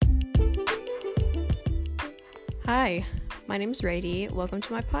Hi, my name is Rady. Welcome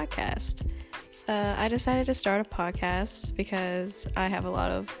to my podcast. I decided to start a podcast because I have a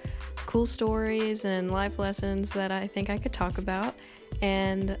lot of cool stories and life lessons that I think I could talk about,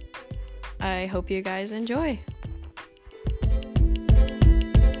 and I hope you guys enjoy.